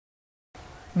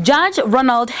Judge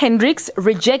Ronald Hendricks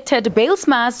rejected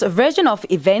Bylsma's version of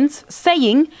events,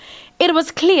 saying it was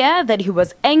clear that he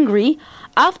was angry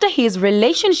after his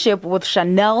relationship with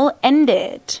Sharnelle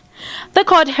ended. The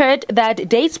court heard that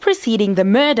days preceding the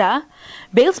murder,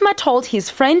 Bylsma told his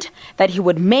friend that he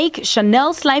would make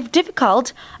Sharnelle's life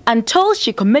difficult until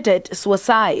she committed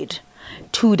suicide.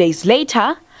 2 days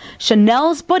later,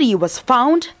 Sharnelle's body was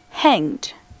found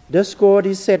hanged. This court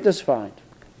is satisfied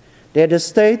that the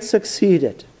state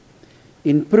succeeded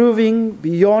in proving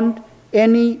beyond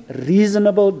any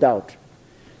reasonable doubt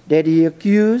that the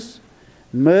accused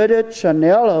murdered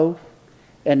Sharnelle Hough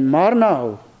and Marna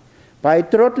Hough by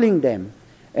throttling them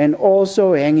and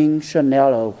also hanging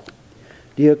Sharnelle Hough.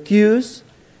 The accused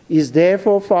is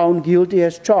therefore found guilty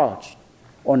as charged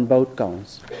on both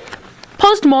counts.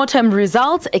 Post-mortem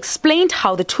results explained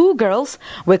how the two girls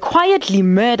were quietly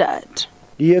murdered.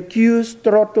 The accused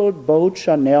throttled both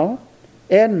Sharnelle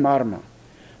and Marna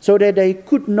so that they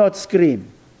could not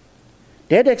scream.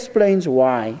 That explains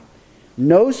why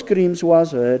no screams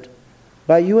was heard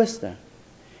by Hough.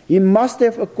 He must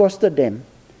have accosted them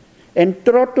and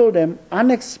throttled them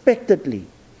unexpectedly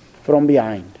from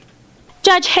behind.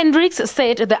 Judge Hendricks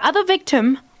said the other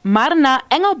victim, Marna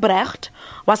Engelbrecht,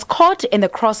 was caught in the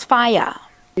crossfire.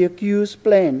 The accused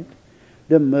planned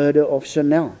the murder of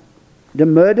Sharnelle. The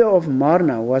murder of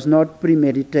Marna was not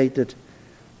premeditated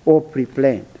or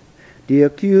pre-planned. The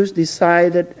accused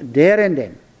decided there and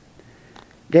then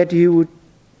that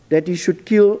he should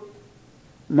kill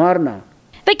Marna.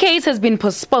 The case has been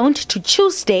postponed to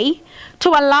Tuesday to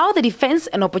allow the defense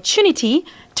an opportunity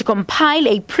to compile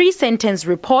a pre-sentence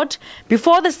report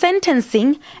before the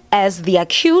sentencing, as the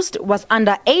accused was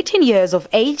under 18 years of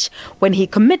age when he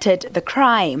committed the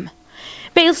crime.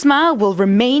 Bylsma will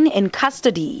remain in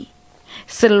custody.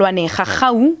 SABC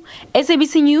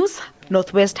News,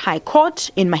 Northwest High Court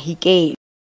in Mahikeng.